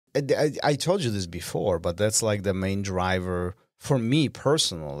I told you this before, but that's like the main driver for me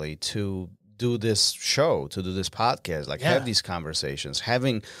personally to do this show, to do this podcast, like have these conversations,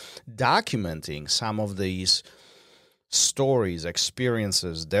 documenting some of these stories,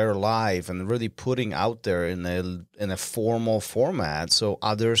 experiences, their life, and really putting out there in a formal format so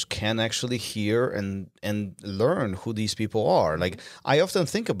others can actually hear and learn who these people are. Like, I often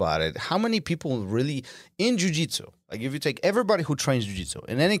think about it, how many people really in jiu-jitsu, like if you take everybody who trains jiu-jitsu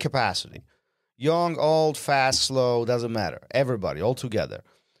in any capacity, young, old, fast, slow, doesn't matter, everybody all together,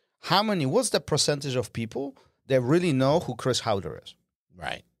 what's the percentage of people that really know who Chris Howder is?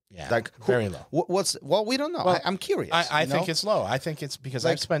 Right. Yeah, like very low. We don't know. Well, I'm curious. I think it's low. I think it's because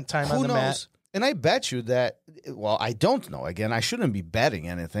I've spent time on the mat. And I bet you that, well, I don't know. Again, I shouldn't be betting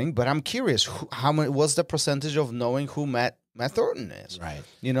anything, but I'm curious how many was the percentage of knowing who Matt Thornton is? Right.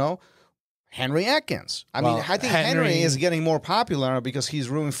 Henry Atkins. I mean, I think Henry is getting more popular because he's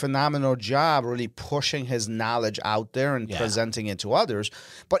doing a phenomenal job really pushing his knowledge out there and presenting it to others.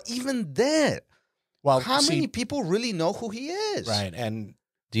 But even then, how many people really know who he is? Right. And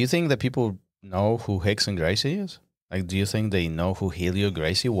do you think that people know who Rickson Gracie is? Like, do you think they know who Helio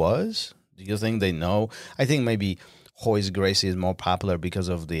Gracie was? Do you think they know? I think maybe Royce Gracie is more popular because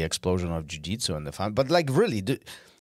of the explosion of jiu-jitsu and the fun. But like, really,